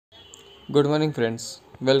Good morning friends,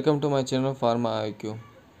 welcome to my channel pharma IQ।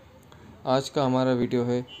 आज का हमारा वीडियो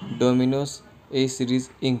है डोमिनोस ए सीरीज़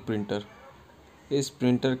इंक प्रिंटर। इस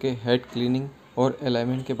प्रिंटर के हेड क्लीनिंग और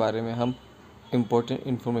अलाइनमेंट के बारे में हम इम्पोर्टेंट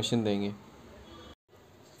इन्फॉर्मेशन देंगे।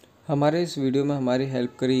 हमारे इस वीडियो में हमारी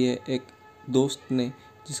हेल्प करी है एक दोस्त ने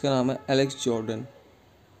जिसका नाम है एलेक्स जॉर्डन।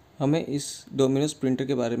 हमें इस डोमिनोस प्रिंटर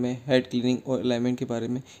के बारे में, हेड क्लीनिंग और अलाइनमेंट के बारे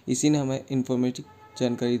में इसी ने हमें इन्फॉर्मेटिव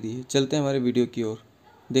जानकारी दी है। चलते हैं हमारे वीडियो की ओर,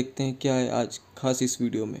 देखते हैं क्या है आज खास इस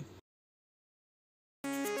वीडियो में।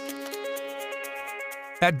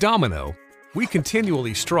 At Domino, we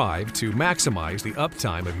continually strive to maximize the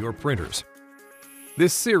uptime of your printers.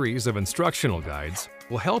 This series of instructional guides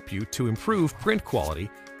will help you to improve print quality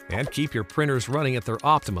and keep your printers running at their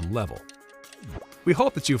optimum level. We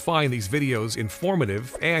hope that you find these videos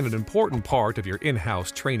informative and an important part of your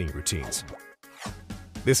in-house training routines.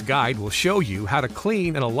 This guide will show you how to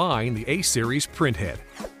clean and align the A-series printhead.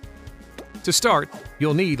 To start,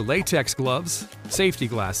 you'll need latex gloves, safety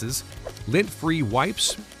glasses, lint-free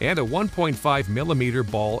wipes, and a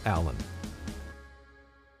 1.5mm ball Allen.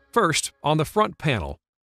 First, on the front panel,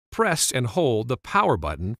 press and hold the power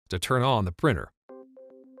button to turn on the printer.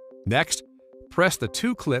 Next, press the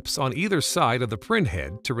two clips on either side of the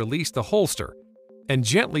printhead to release the holster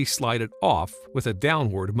and gently slide it off with a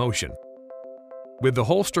downward motion. With the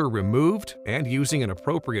holster removed and using an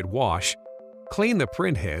appropriate wash, clean the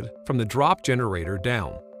printhead from the drop generator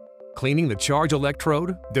down, cleaning the charge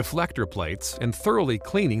electrode, deflector plates, and thoroughly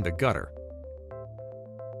cleaning the gutter.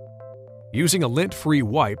 Using a lint-free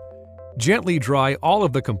wipe, gently dry all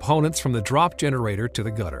of the components from the drop generator to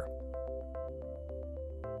the gutter.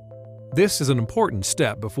 This is an important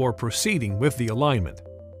step before proceeding with the alignment.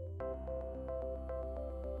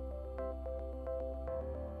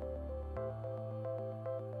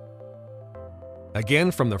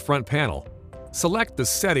 Again, from the front panel, select the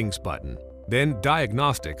Settings button, then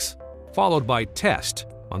Diagnostics, followed by Test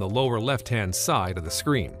on the lower left-hand side of the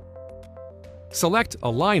screen. Select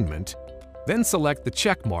Alignment, then select the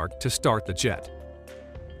check mark to start the jet.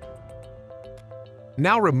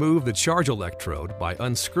 Now remove the charge electrode by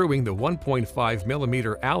unscrewing the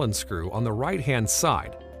 1.5mm Allen screw on the right-hand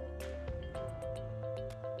side.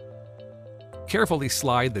 Carefully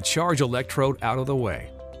slide the charge electrode out of the way.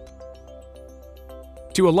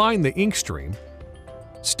 To align the ink stream,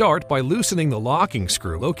 start by loosening the locking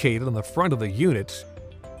screw located on the front of the unit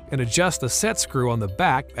and adjust the set screw on the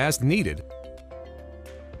back as needed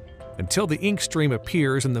until the ink stream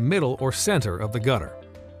appears in the middle or center of the gutter.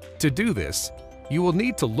 To do this, you will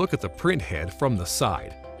need to look at the printhead from the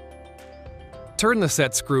side. Turn the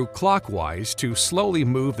set screw clockwise to slowly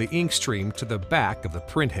move the ink stream to the back of the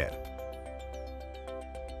printhead.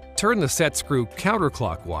 Turn the set screw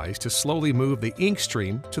counterclockwise to slowly move the ink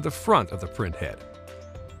stream to the front of the printhead.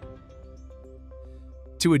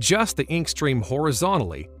 To adjust the ink stream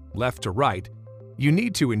horizontally, left to right, you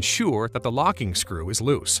need to ensure that the locking screw is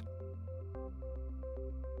loose.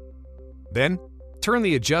 Then, turn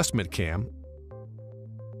the adjustment cam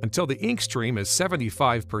until the ink stream is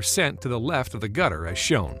 75% to the left of the gutter as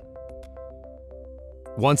shown.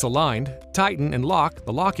 Once aligned, tighten and lock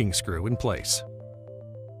the locking screw in place.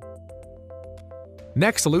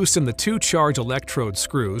 Next, loosen the two charge electrode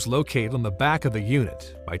screws located on the back of the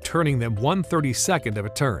unit by turning them 1/32 of a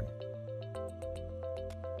turn.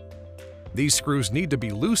 These screws need to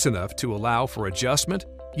be loose enough to allow for adjustment,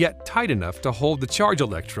 yet tight enough to hold the charge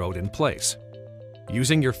electrode in place.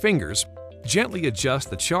 Using your fingers, gently adjust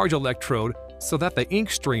the charge electrode so that the ink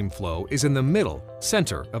stream flow is in the middle,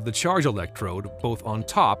 center of the charge electrode, both on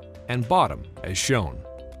top and bottom, as shown.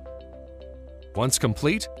 Once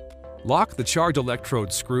complete, lock the charge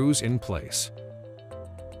electrode screws in place.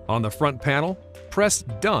 On the front panel, press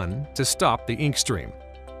Done to stop the ink stream.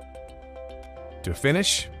 To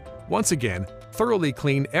finish, once again, thoroughly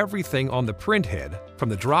clean everything on the printhead from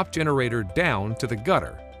the drop generator down to the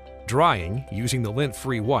gutter, drying using the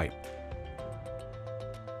lint-free wipe.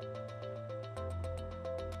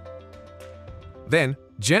 Then,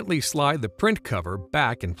 gently slide the print cover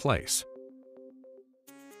back in place.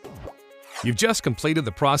 You've just completed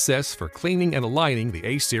the process for cleaning and aligning the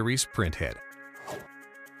A-Series printhead.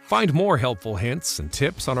 Find more helpful hints and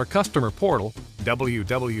tips on our customer portal,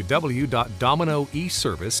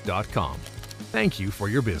 www.dominoeservice.com. Thank you for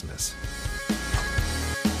your business.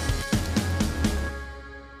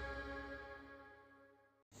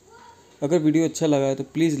 अगर video अच्छा लगा है तो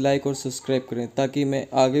please like और subscribe करें ताकि मैं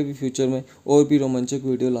आगे भी फ्यूचर में और भी रोमांचक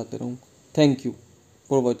वीडियो लाते रहूं। Thank you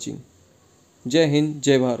for watching. जय हिंद,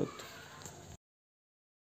 जय भारत।